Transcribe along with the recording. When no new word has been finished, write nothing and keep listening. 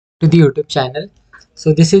to the YouTube channel.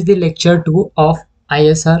 So this is the lecture 2 of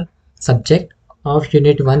ISR subject of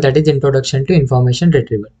unit 1, that is Introduction to Information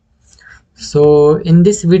Retrieval. So in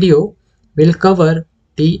this video we'll cover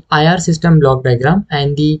the IR system block diagram,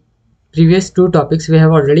 and the previous two topics we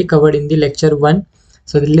have already covered in the lecture 1.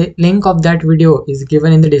 So the link of that video is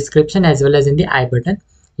given in the description as well as in the I button.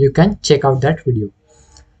 You can check out that video.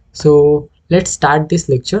 So let's start this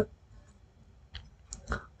lecture.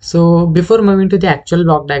 So before moving to the actual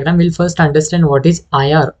block diagram, we'll first understand what is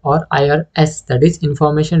IR or IRS, that is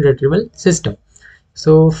Information Retrieval System.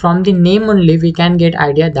 So from the name only we can get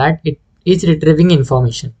idea that it is retrieving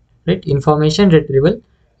information, right? Information retrieval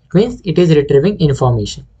means it is retrieving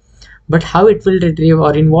information. But how it will retrieve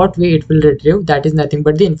or in what way it will retrieve, that is nothing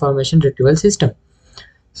but the information retrieval system.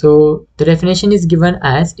 So the definition is given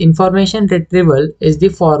as information retrieval is the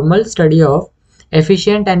formal study of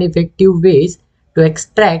efficient and effective ways to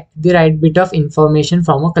extract the right bit of information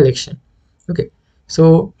from a collection. Okay,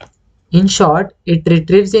 so in short, it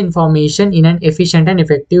retrieves the information in an efficient and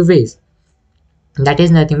effective ways. That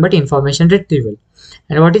is nothing but information retrieval.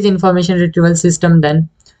 And what is information retrieval system then?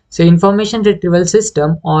 So information retrieval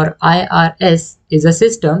system or IRS is a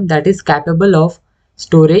system that is capable of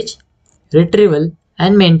storage, retrieval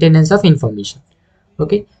and maintenance of information.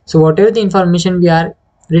 Okay, so whatever the information we are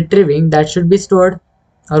retrieving, that should be stored,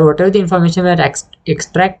 or whatever the information we are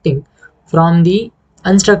extracting from the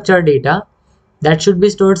unstructured data, that should be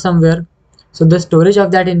stored somewhere. So the storage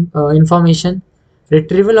of that information,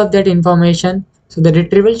 retrieval of that information, so the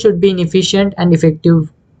retrieval should be in efficient and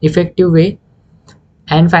effective way,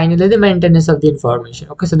 and finally the maintenance of the information.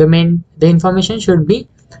 Okay, so the information should be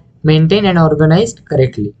maintained and organized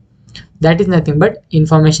correctly. That is nothing but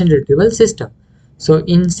information retrieval system. So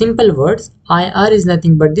in simple words, IR is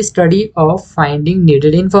nothing but the study of finding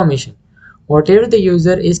needed information. Whatever the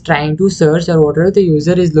user is trying to search or whatever the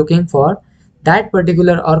user is looking for, that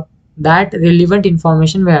particular or that relevant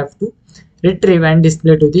information we have to retrieve and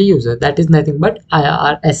display to the user. That is nothing but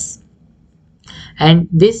IRS. And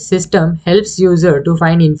this system helps user to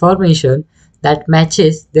find information that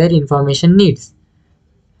matches their information needs.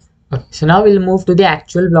 Okay, so now we'll move to the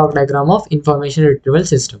actual block diagram of information retrieval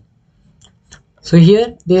system. So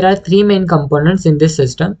here there are three main components in this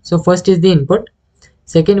system. So first is the input,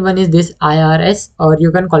 second one is this IRS, or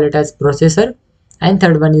you can call it as processor, and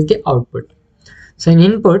third one is the output. So in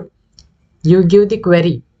input, you give the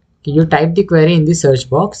query, you type the query in the search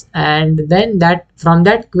box, and then from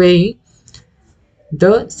that query,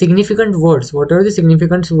 the significant words, whatever the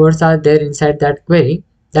significant words are there inside that query,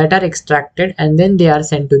 that are extracted and then they are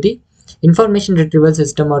sent to the information retrieval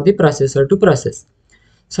system or the processor to process.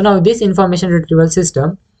 So now this information retrieval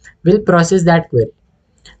system will process that query,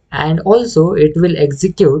 and also it will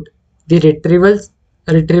execute the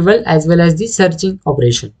retrieval as well as the searching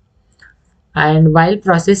operation. And while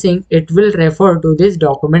processing, it will refer to this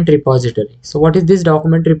document repository. So what is this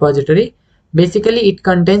document repository? Basically it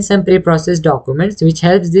contains some pre-processed documents which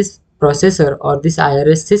helps this processor or this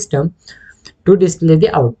IRS system to display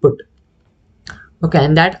the output. Okay,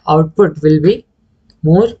 and that output will be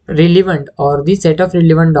more relevant, or the set of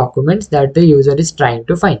relevant documents that the user is trying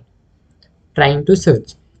to find, trying to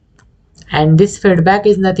search. And this feedback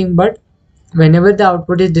is nothing but whenever the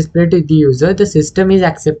output is displayed to the user, the system is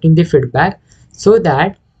accepting the feedback so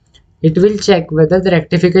that it will check whether the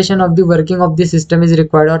rectification of the working of the system is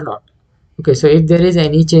required or not. Okay, so if there is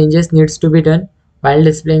any changes needs to be done while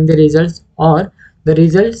displaying the results, or the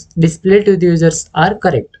results displayed to the users are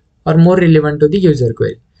correct or more relevant to the user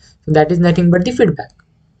query. So that is nothing but the feedback.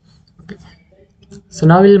 Okay. So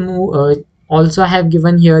now we'll move. Also I have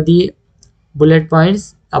given here the bullet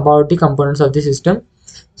points about the components of the system.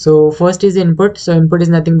 So first is input. So input is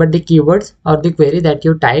nothing but the keywords or the query that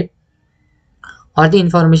you type, or the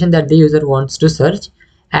information that the user wants to search,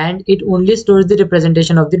 and it only stores the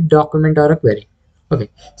representation of the document or a query. Okay,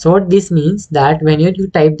 so what this means, that when you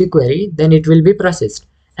type the query, then it will be processed,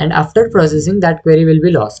 and after processing that query will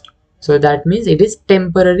be lost. So that means it is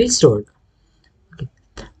temporarily stored. Okay.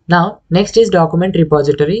 Now next is document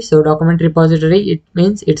repository. So document repository, it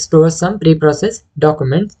means it stores some pre-processed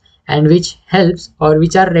documents and which helps or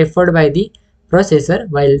which are referred by the processor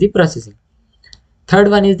while the processing. Third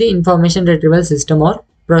one is the information retrieval system or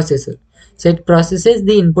processor. So it processes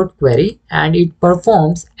the input query and it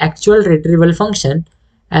performs actual retrieval function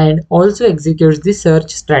and also executes the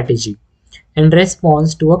search strategy in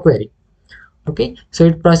response to a query. Okay, so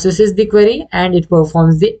it processes the query and it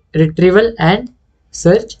performs the retrieval and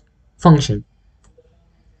search function.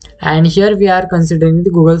 And here we are considering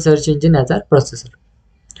the Google search engine as our processor.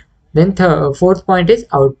 Then fourth point is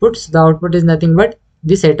output. So the output is nothing but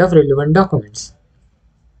the set of relevant documents.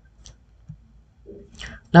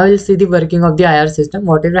 Now we'll see the working of the IR system.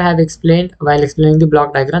 Whatever I have explained while explaining the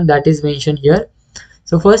block diagram, that is mentioned here.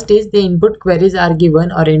 So first is the input queries are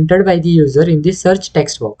given or entered by the user in the search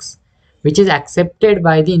text box, which is accepted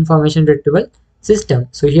by the information retrieval system.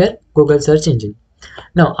 So here Google search engine.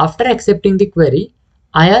 Now after accepting the query,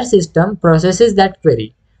 IR system processes that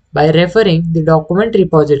query by referring the document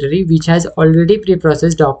repository which has already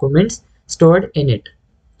pre-processed documents stored in it.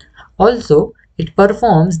 Also, it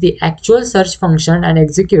performs the actual search function and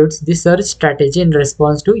executes the search strategy in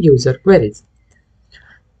response to user queries.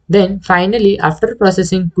 Then finally, after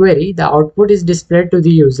processing query, the output is displayed to the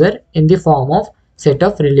user in the form of set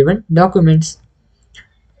of relevant documents.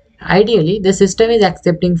 Ideally, the system is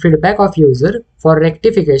accepting feedback of user for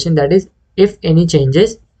rectification, that is, if any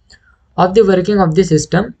changes of the working of the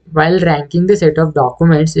system while ranking the set of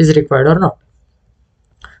documents is required or not.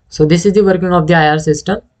 So this is the working of the IR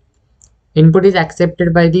system. Input is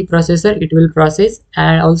accepted by the processor, it will process,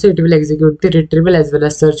 and also it will execute the retrieval as well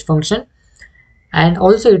as search function, and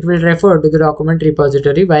also it will refer to the document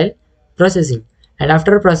repository while processing, and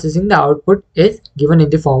after processing the output is given in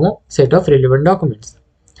the form of set of relevant documents,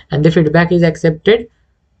 and the feedback is accepted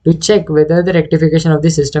to check whether the rectification of the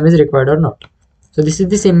system is required or not. So this is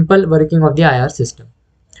the simple working of the IR system.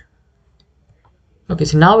 Okay,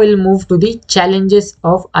 so now we'll move to the challenges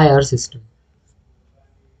of IR system.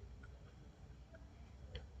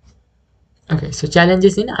 Okay, so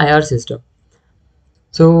challenges in IR system.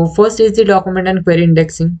 So first is the document and query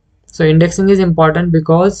indexing. So indexing is important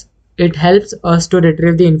because it helps us to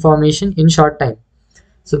retrieve the information in short time.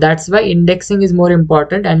 So that's why indexing is more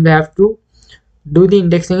important, and we have to do the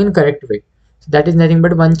indexing in correct way. So that is nothing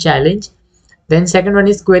but one challenge. Then second one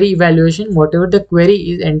is query evaluation. Whatever the query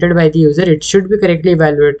is entered by the user, it should be correctly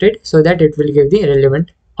evaluated so that it will give the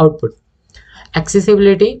relevant output.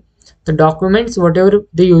 Accessibility. The documents, whatever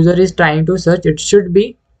the user is trying to search, it should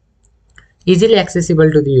be easily accessible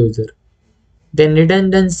to the user. Then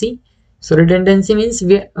redundancy. So redundancy means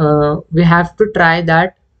we have to try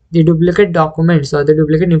that the duplicate documents or the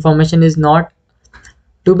duplicate information is not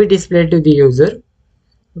to be displayed to the user.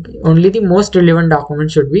 Okay. Only the most relevant document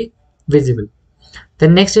should be visible.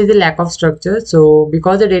 Then next is the lack of structure. So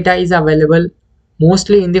because the data is available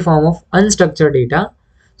mostly in the form of unstructured data.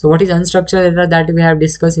 So what is unstructured data, that we have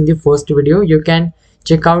discussed in the first video. You can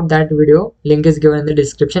check out that video. Link is given in the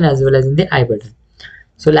description as well as in the I button.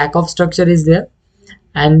 So lack of structure is there.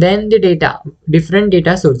 And then the data, different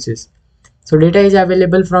data sources. So data is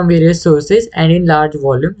available from various sources and in large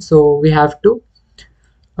volume. So we have to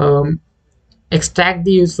extract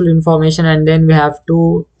the useful information, and then we have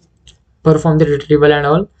to perform the retrieval and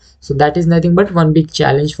all. So that is nothing but one big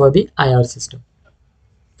challenge for the IR system.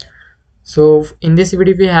 So in this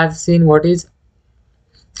video we have seen what is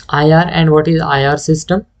IR and what is IR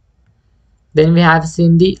system. Then we have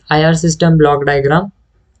seen the IR system block diagram,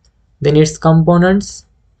 then its components,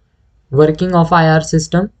 working of IR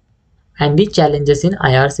system, and the challenges in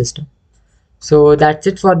IR system. So that's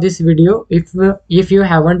it for this video. If you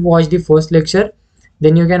haven't watched the first lecture,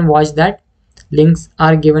 then you can watch that. Links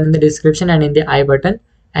are given in the description and in the I button.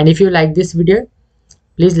 And if you like this video,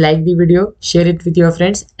 please like the video, share it with your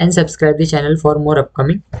friends, and subscribe the channel for more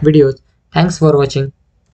upcoming videos. Thanks for watching.